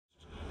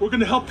We're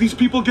gonna help these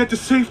people get to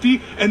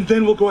safety, and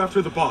then we'll go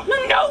after the boss.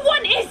 No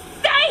one is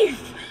safe!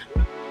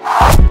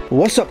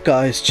 What's up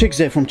guys, Chicks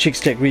here from Chicks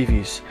Tech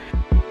Reviews.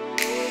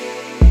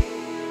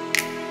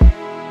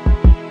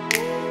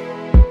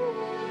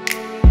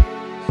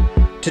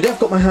 Today I've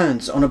got my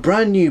hands on a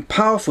brand new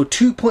powerful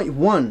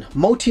 2.1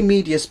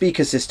 multimedia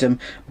speaker system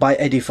by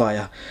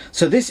EDIFIER.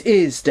 So this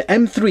is the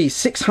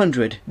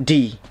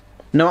M3600D.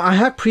 Now I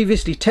have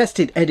previously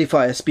tested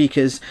EDIFIER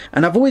speakers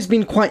and I've always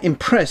been quite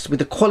impressed with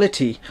the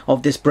quality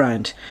of this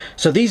brand.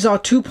 So these are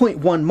 2.1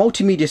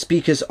 multimedia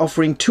speakers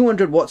offering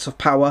 200 watts of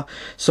power,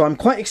 so I'm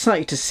quite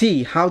excited to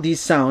see how these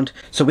sound.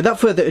 So without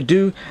further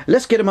ado,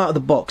 let's get them out of the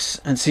box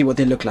and see what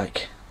they look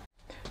like.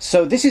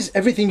 So this is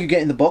everything you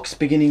get in the box,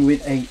 beginning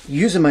with a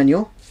user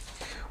manual.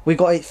 We've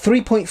got a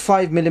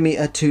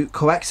 3.5mm to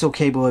coaxial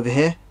cable over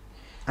here,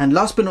 and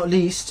last but not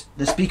least,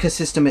 the speaker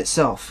system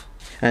itself.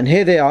 And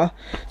here they are.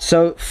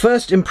 So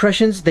first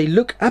impressions, they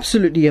look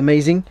absolutely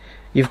amazing.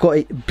 You've got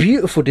a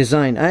beautiful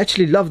design. I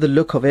actually love the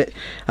look of it.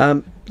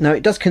 Now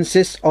it does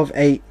consist of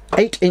a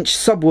 8-inch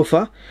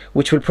subwoofer,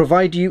 which will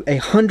provide you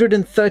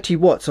 130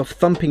 watts of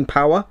thumping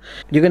power.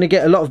 You're going to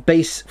get a lot of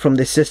bass from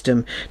this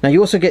system. Now you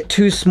also get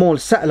two small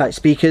satellite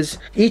speakers.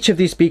 Each of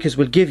these speakers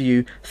will give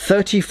you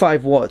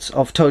 35 watts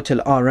of total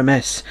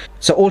RMS.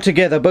 So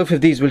altogether both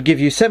of these will give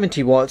you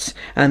 70 watts,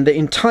 and the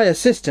entire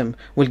system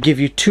will give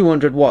you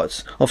 200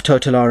 watts of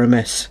total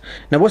RMS.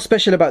 Now what's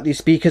special about these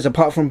speakers,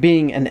 apart from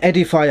being an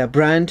EDIFIER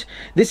brand,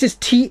 this is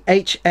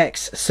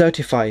THX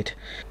certified.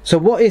 So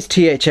what is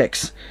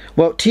THX?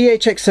 Well,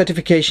 THX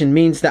certification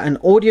means that an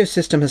audio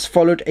system has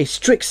followed a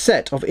strict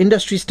set of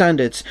industry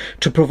standards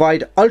to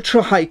provide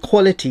ultra high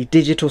quality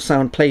digital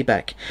sound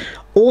playback.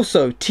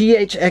 Also,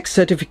 THX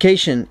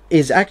certification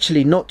is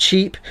actually not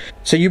cheap,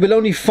 so you will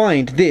only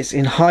find this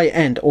in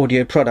high-end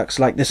audio products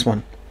like this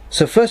one.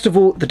 So first of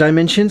all, the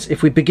dimensions.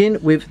 If we begin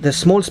with the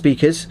small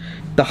speakers,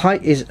 the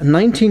height is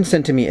 19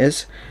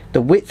 centimeters,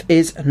 the width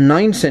is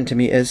 9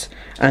 centimeters,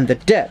 and the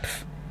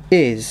depth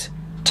is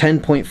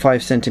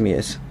 10.5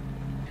 centimeters.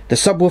 The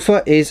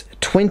subwoofer is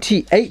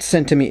 28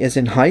 centimeters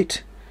in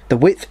height, the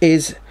width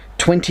is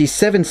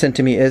 27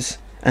 centimeters,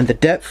 and the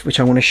depth, which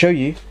I want to show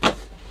you,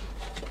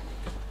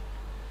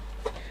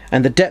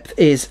 and the depth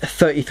is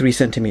 33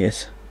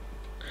 centimeters.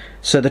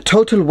 So the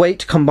total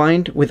weight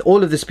combined with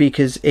all of the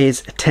speakers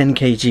is 10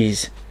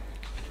 kgs.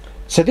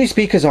 So these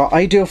speakers are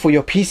ideal for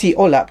your PC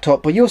or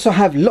laptop, but you also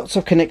have lots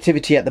of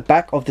connectivity at the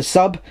back of the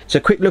sub. So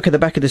quick look at the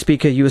back of the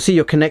speaker, you will see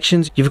your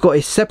connections. You've got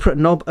a separate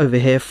knob over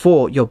here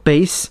for your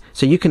bass,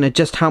 so you can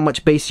adjust how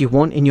much bass you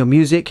want in your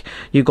music.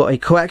 You've got a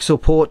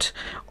coaxial port,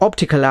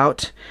 optical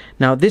out.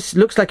 Now this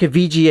looks like a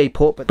VGA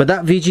port, but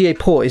that VGA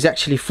port is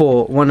actually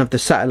for one of the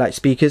satellite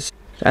speakers.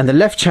 And the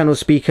left channel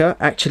speaker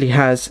actually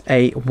has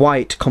a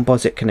white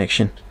composite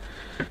connection.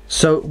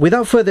 So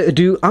without further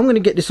ado, I'm going to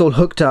get this all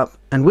hooked up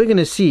and we're going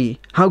to see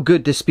how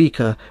good this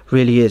speaker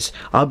really is.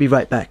 I'll be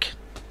right back.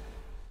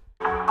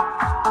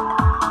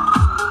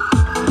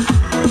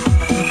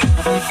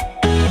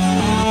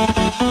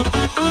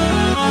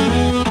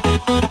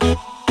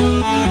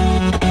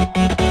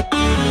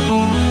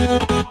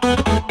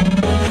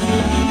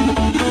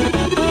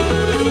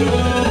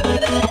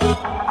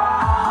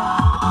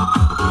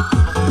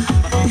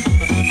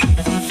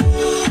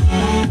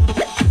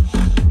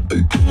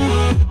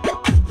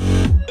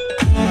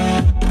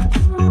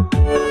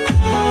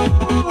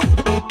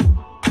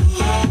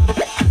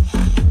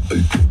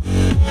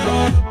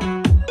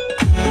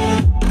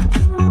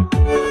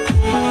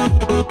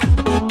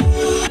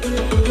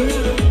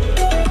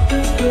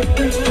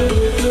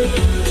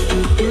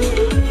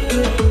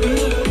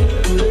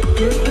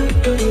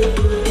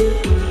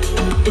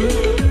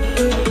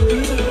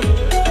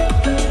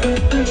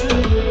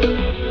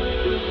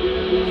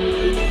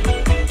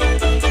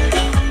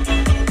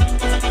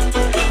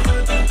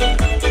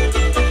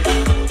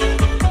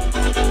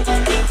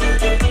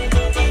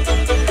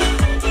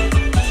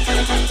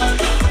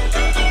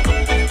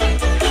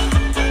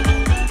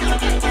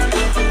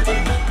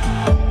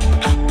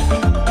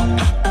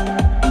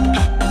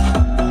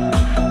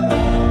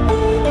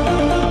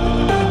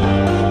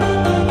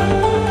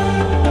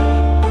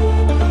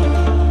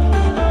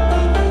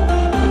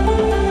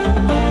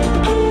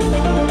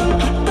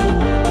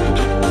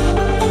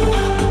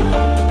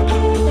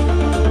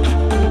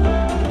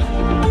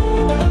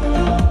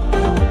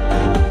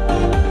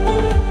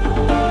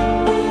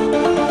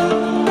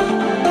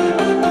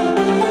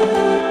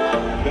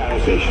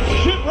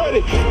 Ship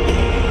ready!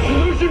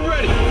 Solution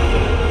ready!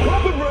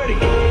 Weapon ready!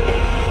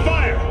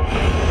 Fire!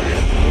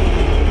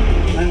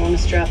 I want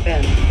to strap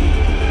in.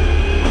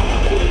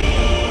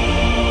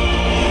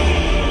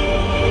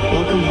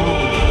 Welcome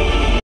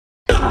home.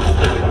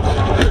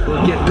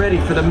 We'll get ready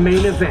for the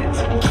main event.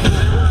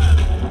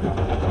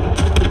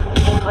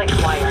 Click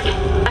wired.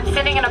 I'm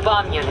sitting in a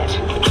bomb unit.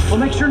 We'll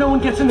make sure no one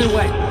gets in their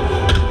way.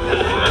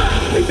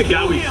 Take the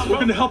galleys. We're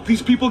gonna help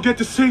these people get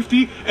to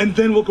safety, and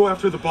then we'll go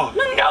after the boss.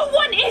 No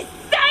one is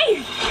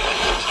safe!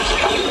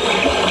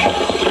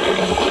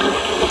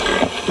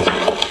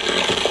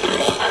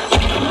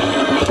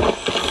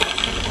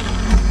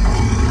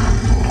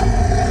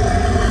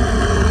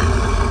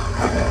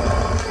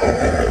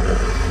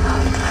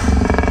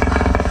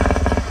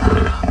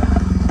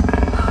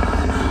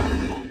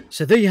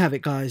 So there you have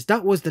it guys,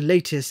 that was the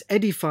latest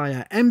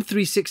EDIFIER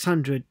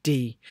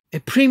M3600D, a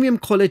premium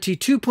quality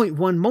 2.1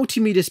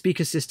 multimedia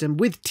speaker system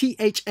with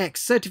THX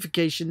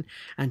certification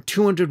and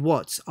 200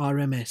 watts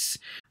RMS.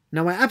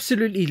 Now I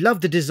absolutely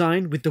love the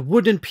design with the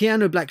wooden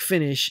piano black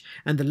finish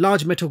and the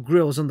large metal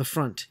grills on the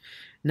front.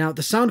 Now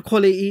the sound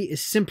quality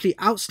is simply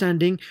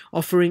outstanding,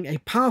 offering a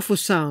powerful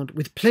sound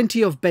with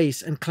plenty of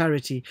bass and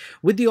clarity,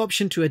 with the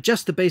option to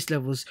adjust the bass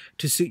levels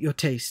to suit your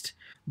taste.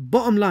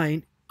 Bottom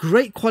line,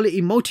 great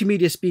quality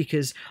multimedia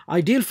speakers,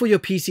 ideal for your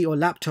PC or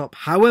laptop.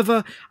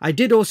 However, I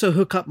did also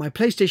hook up my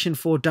PlayStation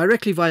 4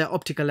 directly via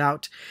optical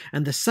out,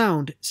 and the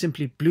sound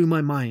simply blew my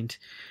mind.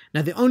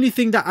 Now the only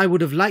thing that I would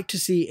have liked to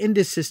see in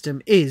this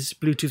system is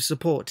Bluetooth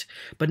support,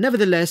 but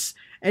nevertheless,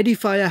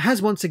 EDIFIER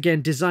has once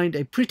again designed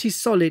a pretty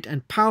solid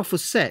and powerful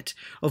set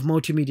of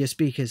multimedia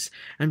speakers.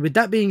 And with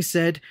that being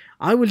said,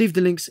 I will leave the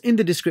links in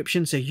the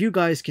description so you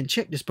guys can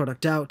check this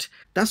product out.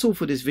 That's all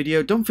for this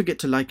video. Don't forget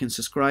to like and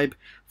subscribe.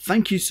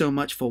 Thank you so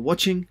much for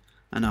watching,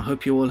 and I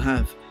hope you all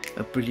have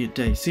a brilliant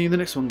day. See you in the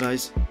next one,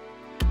 guys.